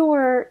 I'm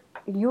sure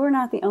you're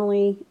not the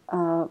only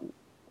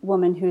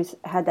woman who's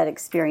had that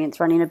experience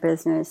running a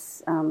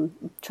business,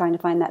 trying to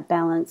find that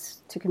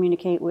balance to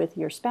communicate with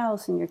your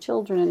spouse and your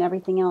children and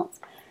everything else.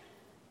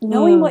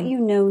 Knowing what Mm. you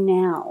know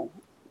now,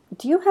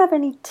 do you have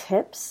any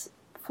tips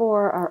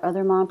for our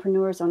other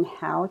mompreneurs on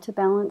how to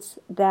balance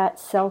that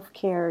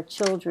self-care,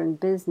 children,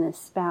 business,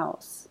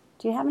 spouse?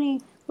 Do you have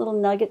any little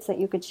nuggets that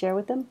you could share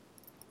with them?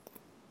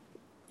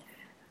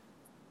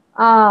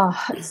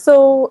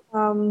 So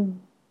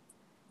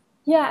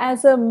yeah,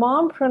 as a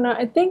mompreneur,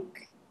 I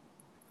think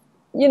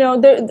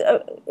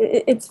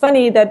it's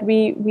funny that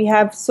we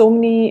have so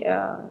many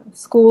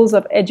schools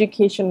of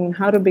education,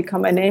 how to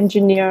become an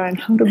engineer and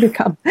how to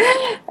become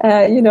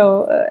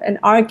an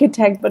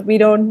architect, but we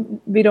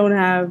don't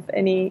have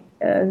any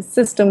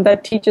system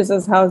that teaches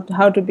us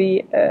how to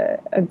be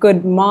a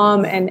good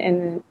mom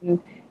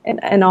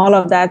and all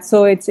of that.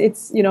 So it's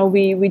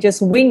we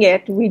just wing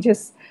it. We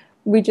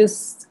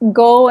just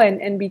go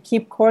and we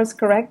keep course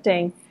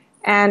correcting.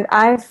 And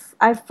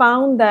I've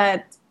found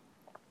that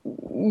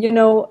you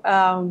know,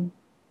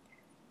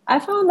 I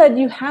found that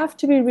you have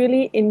to be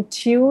really in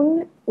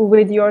tune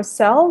with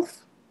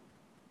yourself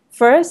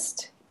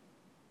first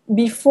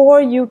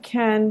before you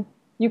can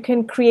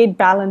create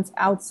balance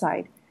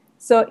outside.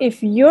 So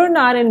if you're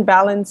not in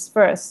balance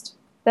first,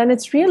 then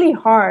it's really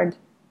hard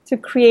to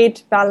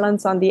create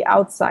balance on the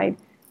outside.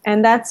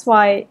 And that's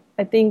why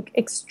I think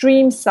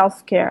extreme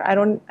self-care,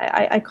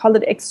 I call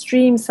it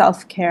extreme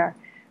self-care,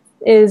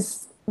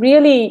 is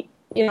really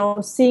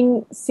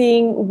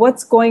seeing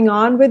what's going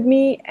on with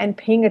me and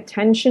paying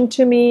attention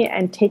to me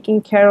and taking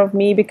care of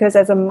me. Because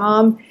as a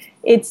mom,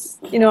 it's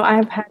I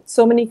have had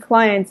so many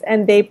clients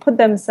and they put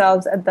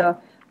themselves at the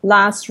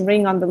last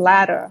ring on the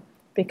ladder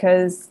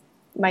because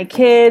my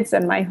kids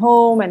and my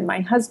home and my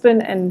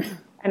husband and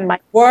my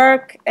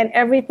work and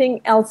everything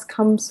else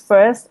comes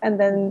first. And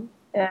then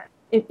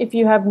if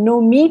you have no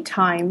me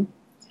time,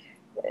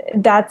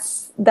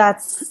 that's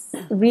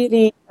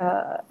really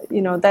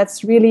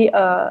that's really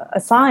a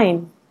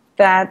sign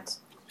that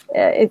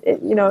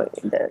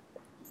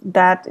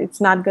that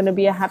it's not going to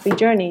be a happy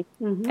journey.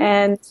 Mm-hmm.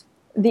 And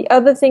the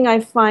other thing I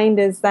find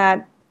is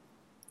that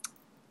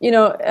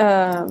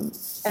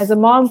as a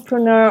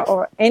mompreneur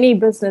or any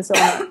business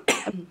owner,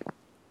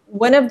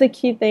 one of the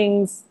key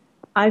things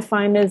I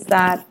find is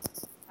that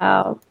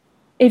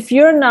if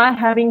you're not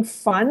having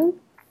fun,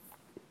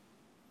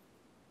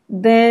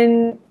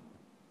 then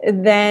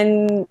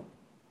then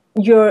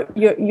you're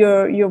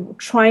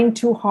trying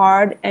too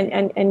hard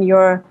and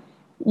you're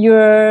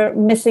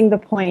missing the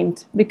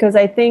point. Because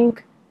I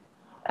think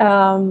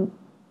um,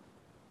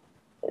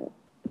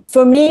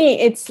 for me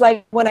it's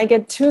like when I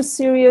get too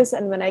serious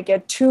and when I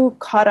get too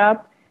caught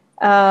up,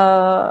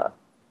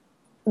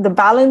 the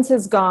balance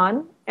is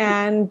gone,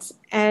 and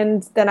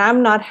then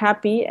I'm not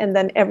happy, and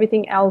then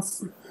everything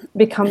else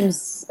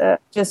becomes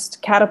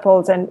just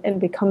catapults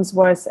and becomes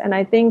worse. And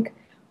I think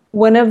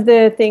one of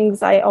the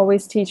things I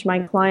always teach my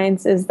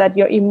clients is that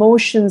your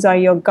emotions are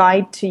your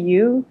guide to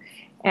you,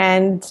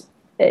 and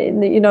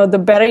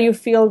the better you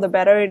feel, the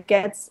better it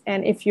gets.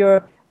 And if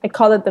you're, I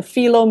call it the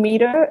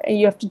philometer, and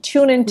you have to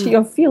tune into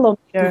your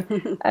philometer,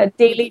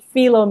 daily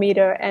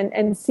philometer,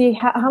 and see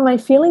how am I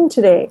feeling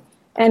today,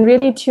 and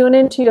really tune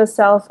into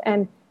yourself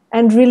and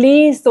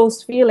release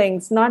those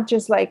feelings, not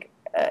just like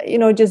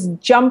just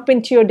jump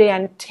into your day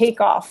and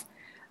take off.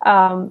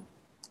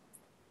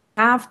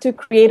 Have to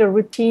create a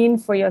routine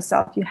for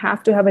yourself. You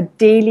have to have a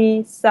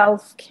daily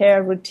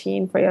self-care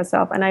routine for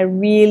yourself. And I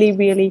really,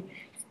 really,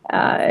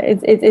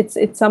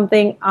 it's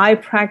something I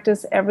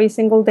practice every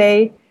single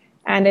day,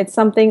 and it's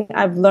something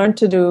I've learned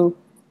to do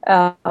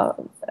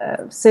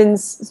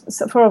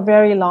since for a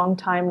very long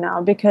time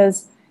now.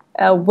 Because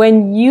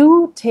when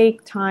you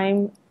take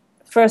time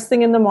first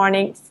thing in the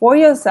morning for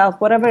yourself,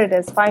 whatever it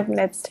is, 5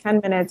 minutes,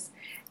 10 minutes,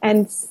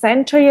 and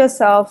center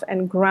yourself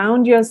and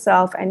ground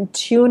yourself and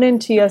tune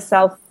into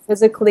yourself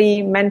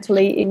physically,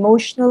 mentally,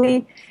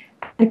 emotionally,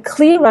 and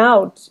clear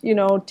out,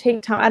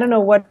 take time. I don't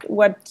know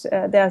what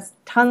there's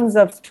tons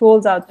of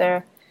tools out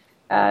there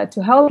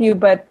to help you,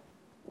 but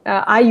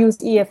I use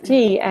EFT,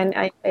 and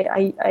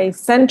I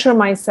center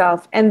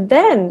myself. And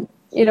then,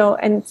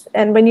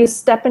 and when you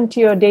step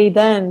into your day,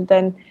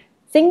 then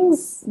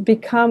things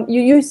become,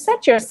 you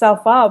set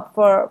yourself up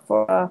for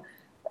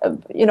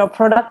a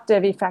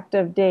productive,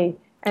 effective day.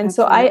 And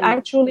so I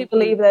truly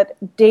believe that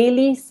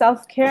daily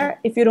self-care,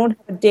 if you don't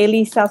have a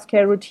daily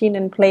self-care routine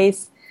in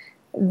place,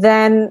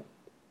 then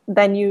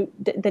you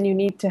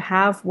need to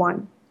have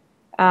one.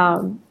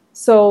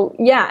 So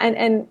yeah,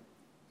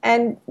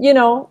 and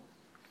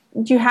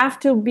you have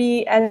to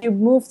be, as you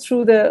move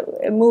through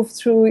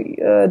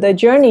the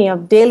journey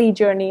of daily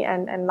journey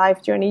and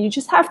life journey, you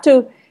just have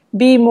to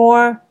be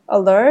more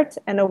alert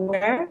and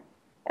aware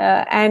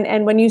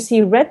And when you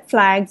see red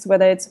flags,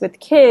 whether it's with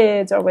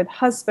kids or with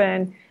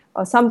husband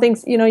or something,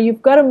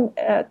 you've got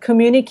to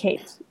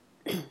communicate.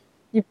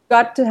 You've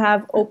got to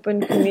have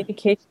open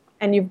communication,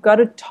 and you've got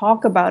to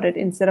talk about it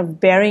instead of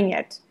burying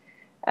it.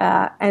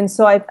 And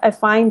so I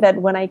find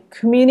that when I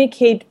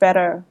communicate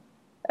better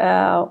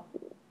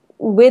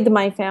with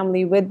my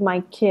family, with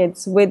my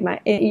kids,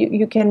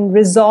 you can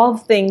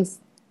resolve things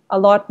a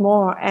lot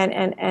more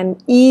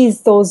and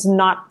ease those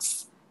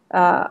knots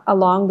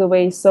along the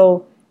way.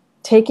 So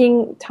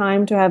taking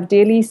time to have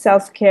daily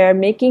self-care,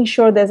 making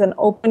sure there's an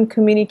open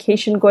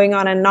communication going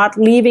on and not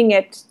leaving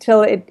it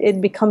till it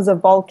becomes a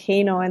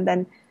volcano and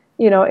then,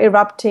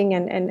 erupting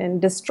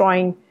and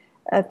destroying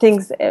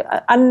things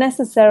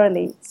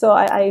unnecessarily. So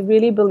I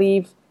really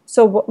believe,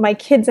 so my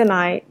kids and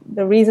I,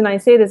 the reason I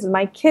say this is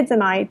my kids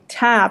and I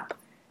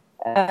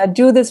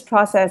do this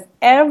process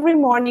every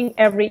morning,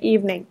 every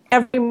evening,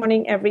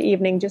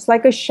 just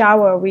like a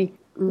shower. We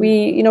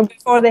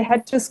before they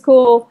head to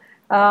school,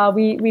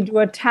 we do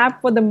a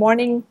tap for the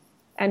morning,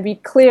 and we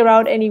clear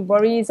out any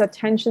worries or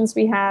tensions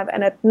we have.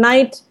 And at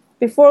night,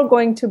 before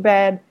going to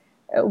bed,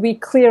 we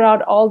clear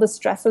out all the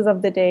stresses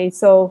of the day.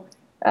 So,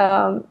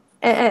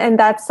 and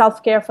that's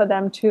self-care for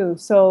them too.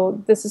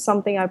 So this is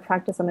something I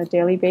practice on a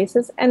daily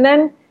basis. And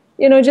then,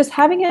 just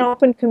having an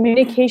open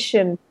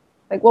communication,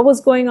 like what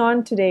was going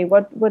on today,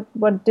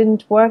 what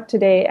didn't work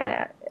today,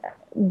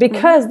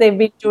 because they've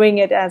been doing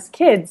it as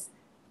kids.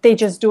 They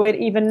just do it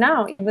even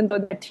now, even though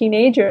they're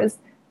teenagers.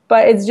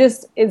 But it's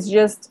just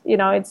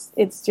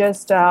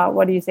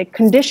what do you say,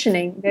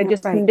 conditioning. They're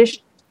just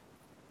conditioned.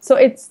 So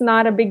it's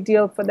not a big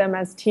deal for them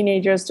as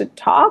teenagers to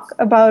talk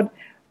about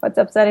what's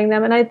upsetting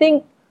them. And I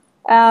think,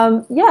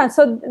 so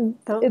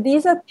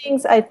these are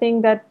things I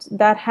think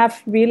that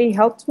have really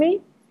helped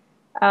me.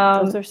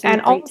 Those are some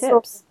great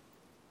tips.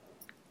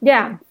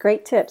 Yeah.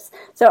 Great tips.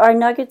 So our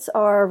nuggets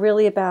are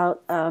really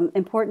about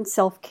important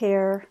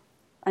self-care,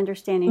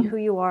 understanding who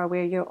you are,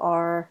 where you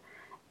are,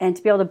 and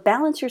to be able to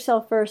balance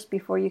yourself first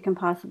before you can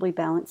possibly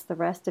balance the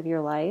rest of your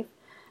life.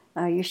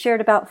 You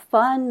shared about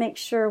fun. Make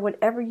sure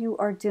whatever you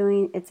are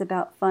doing, it's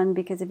about fun,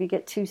 because if you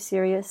get too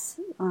serious,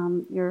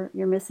 you're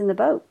missing the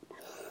boat.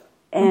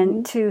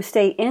 And to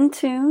stay in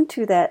tune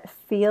to that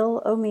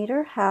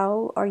feel-o-meter,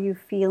 how are you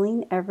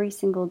feeling every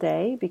single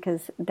day?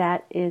 Because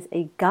that is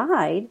a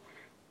guide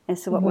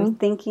as to what we're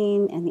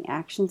thinking and the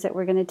actions that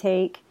we're going to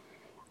take.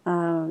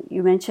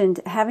 You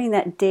mentioned having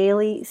that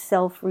daily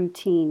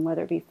self-routine,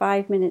 whether it be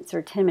 5 minutes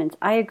or 10 minutes.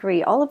 I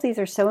agree. All of these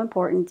are so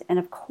important. And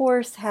of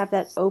course, have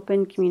that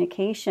open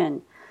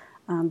communication.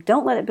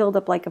 Don't let it build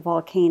up like a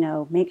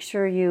volcano. Make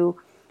sure you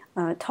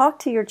talk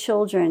to your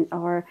children,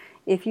 or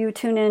if you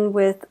tune in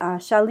with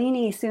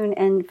Shalini soon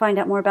and find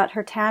out more about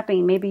her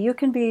tapping, maybe you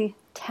can be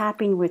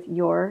tapping with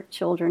your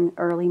children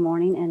early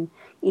morning and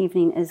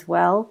evening as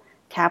well.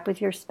 Tap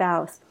with your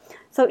spouse.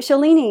 So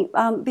Shalini,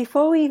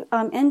 before we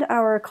end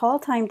our call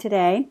time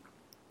today,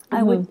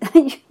 I would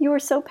you are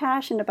so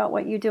passionate about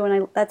what you do,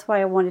 and that's why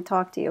I want to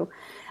talk to you.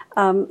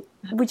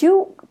 Would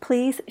you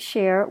please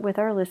share with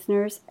our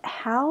listeners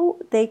how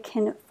they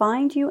can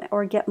find you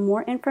or get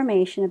more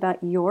information about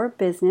your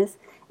business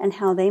and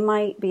how they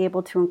might be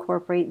able to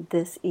incorporate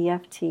this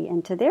EFT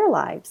into their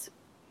lives?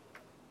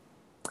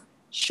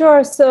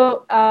 Sure.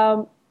 So,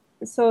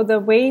 so the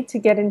way to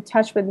get in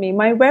touch with me,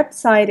 my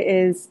website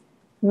is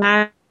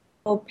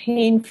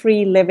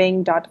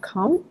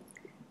magicalpainfreeliving.com,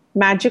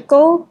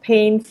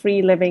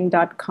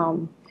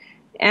 magicalpainfreeliving.com.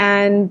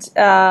 And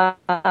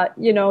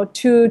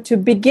to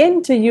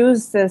begin to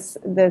use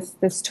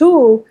this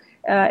tool,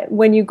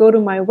 when you go to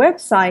my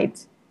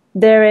website,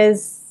 there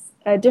is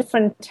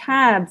different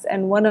tabs,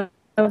 and one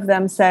of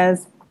them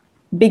says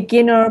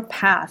Beginner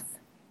Path.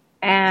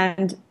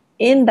 And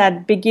in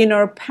that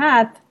Beginner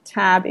Path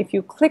tab, if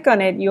you click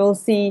on it, you'll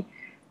see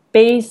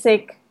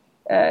basic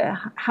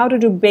how to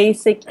do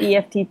basic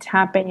EFT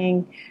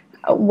tapping.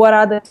 What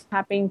are the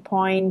tapping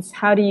points?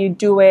 How do you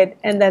do it?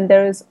 And then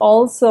there is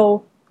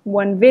also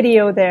one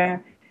video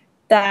there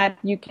that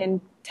you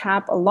can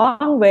tap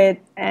along with,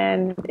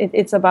 and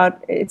it's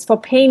for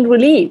pain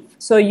relief.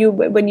 So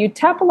when you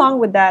tap along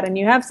with that and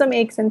you have some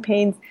aches and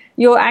pains,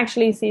 you'll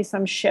actually see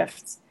some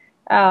shifts.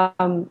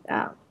 I'm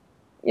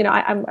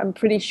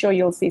pretty sure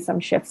you'll see some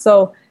shifts.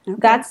 So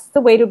that's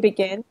the way to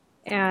begin,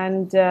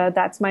 and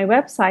that's my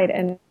website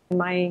and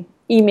my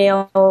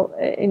email.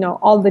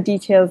 All the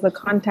details, the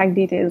contact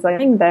details are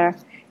in there.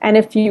 And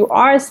if you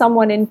are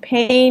someone in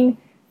pain,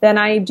 then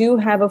I do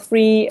have a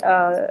free,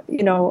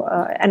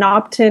 an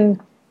opt-in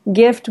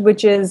gift,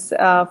 which is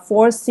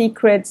 4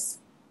 secrets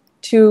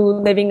to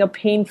living a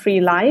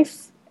pain-free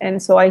life.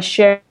 And so I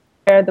share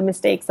the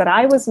mistakes that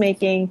I was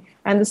making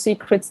and the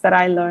secrets that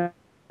I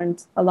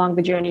learned along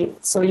the journey.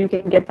 So you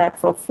can get that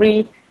for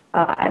free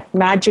at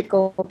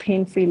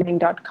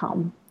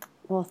magicalpainfreeliving.com.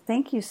 Well,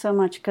 thank you so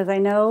much, because I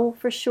know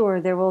for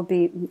sure there will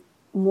be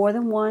more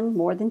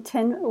than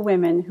 10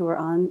 women who are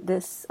on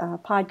this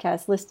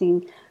podcast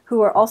listening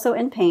who are also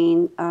in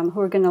pain,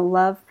 who are going to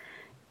love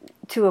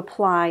to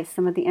apply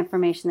some of the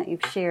information that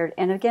you've shared.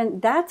 And again,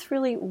 that's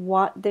really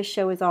what this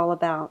show is all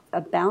about,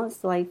 a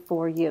balanced life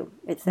for you.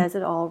 It says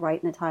it all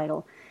right in the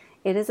title.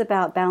 It is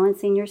about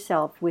balancing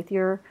yourself with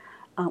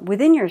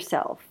within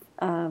yourself,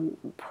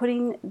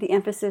 putting the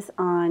emphasis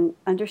on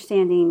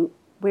understanding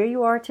where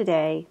you are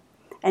today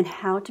and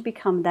how to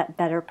become that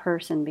better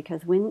person.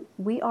 Because when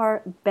we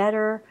are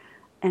better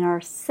in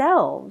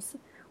ourselves,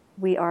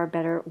 we are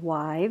better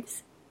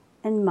wives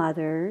and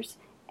mothers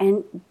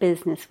and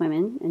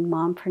businesswomen and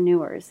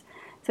mompreneurs.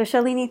 So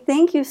Shalini,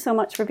 thank you so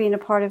much for being a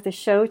part of the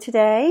show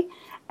today.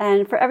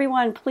 And for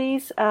everyone,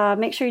 please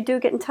make sure you do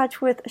get in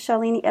touch with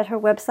Shalini at her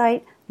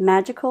website,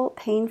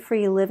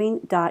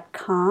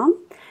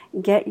 magicalpainfreeliving.com.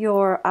 Get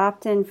your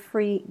opt-in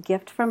free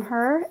gift from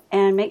her,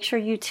 and make sure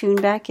you tune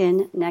back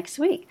in next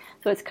week.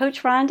 So it's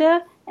Coach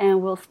Rhonda,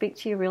 and we'll speak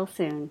to you real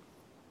soon.